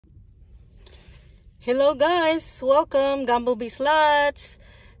Hello guys, welcome Gamblebee Slots.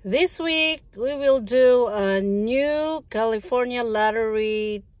 This week we will do a new California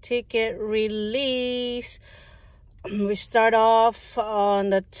lottery ticket release. We start off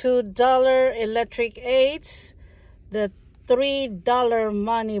on the $2 electric 8s, the $3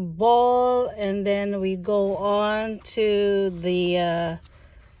 money ball, and then we go on to the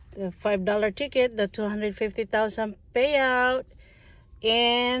 $5 ticket, the 250,000 payout,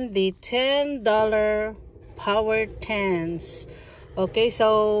 and the $10 power tens. Okay,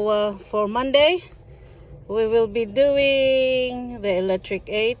 so for Monday we will be doing the electric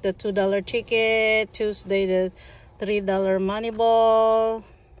 8, the $2 ticket, Tuesday the $3 money ball,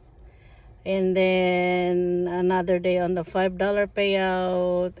 and then another day on the $5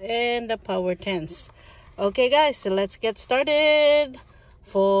 payout and the power tens. Okay guys, so let's get started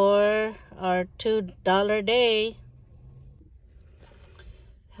for our $2 day.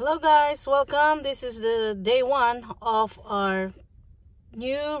 Hello guys, welcome. This is the day one of our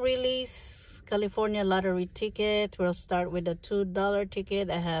new release California lottery ticket. We'll start with the $2 ticket.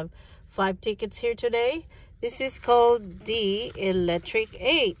 I have 5 tickets here today. This is called the electric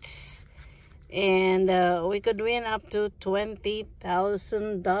 8s, and we could win up to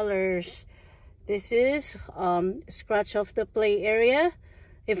 $20,000. This is scratch off the play area.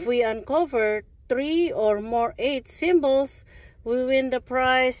 If we uncover 3 or more 8 symbols, we win the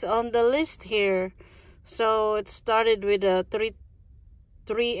prize on the list here. So it started with three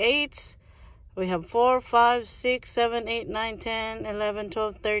 8s. We have 4, 5, 6, 7, 8, 9, 10, 11,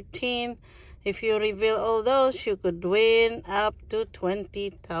 12, 13. If you reveal all those, you could win up to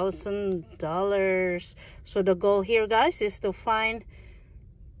 $20,000. So the goal here, guys, is to find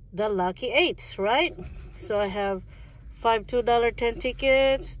the lucky 8s, right? So I have 5 $2 10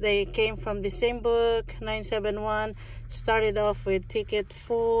 tickets. They came from the same book, 971. Started off with ticket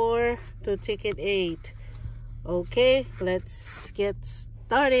 4 to ticket 8. Okay, let's get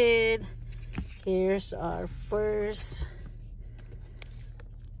started. Here's our first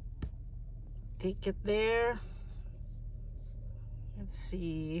ticket there. Let's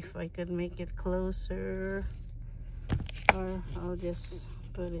see if I could make it closer, or I'll just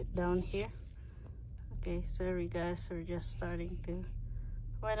put it down here. Okay, sorry guys, we're just starting to.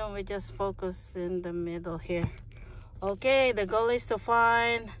 Why don't we just focus in the middle here? Okay, the goal is to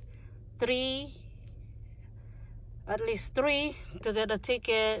find 3, at least 3 to get a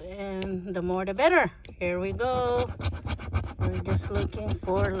ticket, and the more the better. Here we go. We're just looking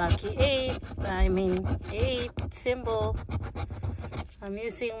for lucky 8 symbol. I'm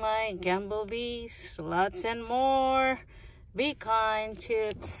using my Gamblebee Slots and More Be Kind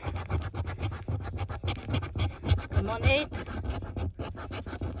chips. Come on, 8.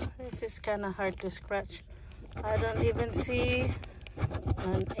 This is kind of hard to scratch. I don't even see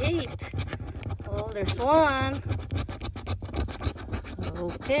an 8. Oh, there's 1.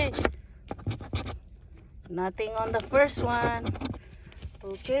 Okay. Nothing on the first one.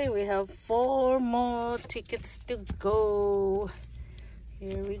 Okay, we have 4 more tickets to go.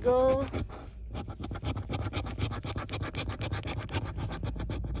 Here we go.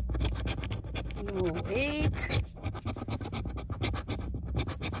 No 8.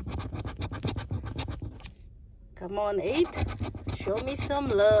 Come on, 8. Show me some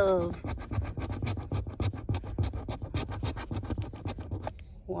love.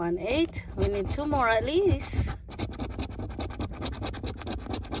 1 8. We need 2 more at least.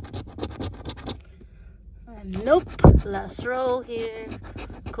 Nope. Last row here.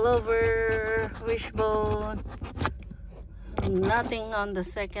 Clover, wishbone. Nothing on the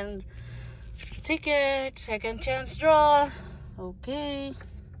second ticket. Second chance draw. Okay.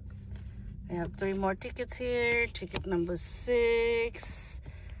 I have 3 more tickets here. Ticket number 6.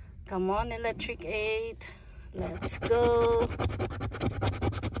 Come on, electric 8. Let's go.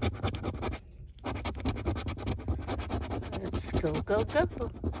 Let's go, go, go.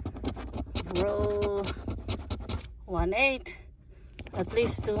 Roll 1 8. At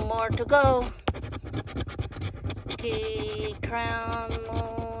least 2 more to go. Key, crown,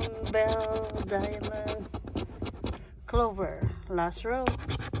 moon, bell, diamond, clover. Last row.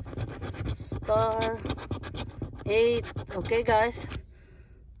 Star, 8. Okay guys,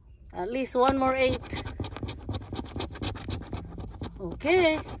 at least 1 more 8.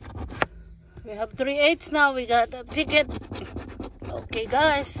 Okay, we have 3 8s now. We got a ticket. Okay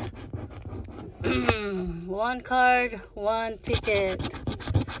guys, 1 card, 1 ticket.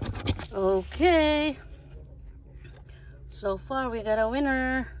 Okay, so far we got a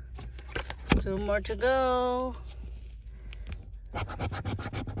winner. 2 more to go.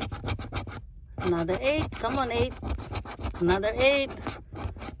 Another 8. Come on, 8. Another 8.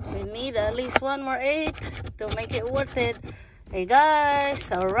 We We need at least one more 8 to make it worth it. Hey guys,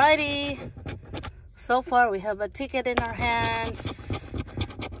 alrighty. So far we have a ticket in our hands.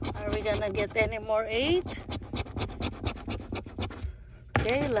 Are we gonna get any more 8?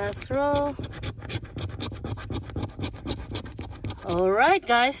 Okay, last row. Alright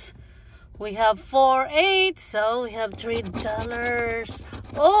guys, we have 4 8, so we have $3.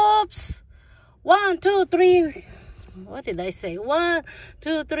 Oops! 1, 2, 3. What did I say? 1,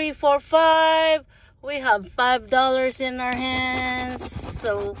 2, 3, 4, 5. We have $5 in our hands.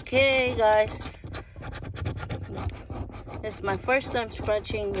 Okay, guys. This is my first time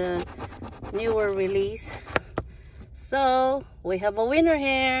scratching the newer release. So we have a winner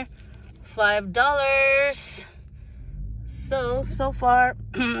here. $5. So far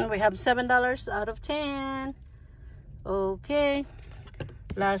we have $7 out of 10. Okay.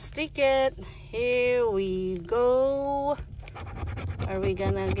 Last ticket. Here we go. Are we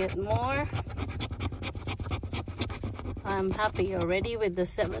gonna get more? I'm happy already with the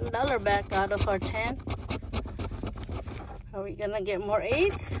 $7 back out of our 10. Are we gonna get more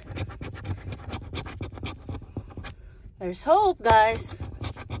 8s? There's hope, guys.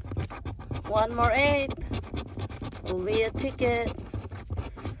 One more 8 will be a ticket.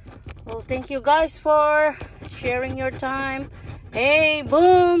 Well, thank you guys for sharing your time. Hey,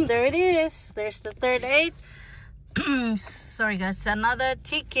 boom, there it is. There's the third 8. Sorry guys, another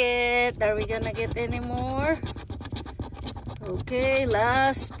ticket. Are we gonna get any more? Okay,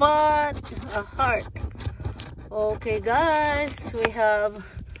 last spot, a heart. Okay guys, we have,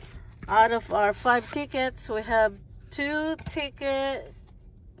 out of our 5 tickets, we have 2 tickets.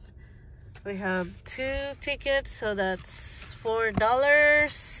 We have 2 tickets, so that's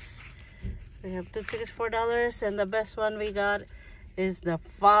 $4. We have 2 tickets, $4, and the best one we got is the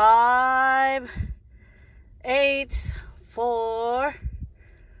 5 8s for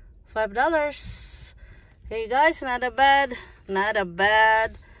 $5. Hey guys, not a bad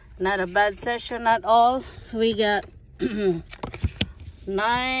session at all. We got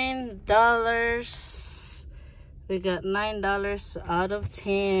 $9. We got $9 out of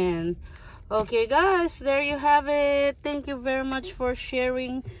 10. Okay guys, there you have it. Thank you very much for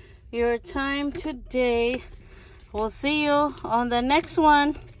sharing your time today. We'll see you on the next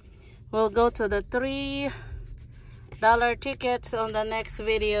one. We'll go to the $3 tickets on the next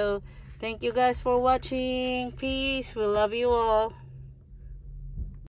video. Thank you guys for watching. Peace. We love you all.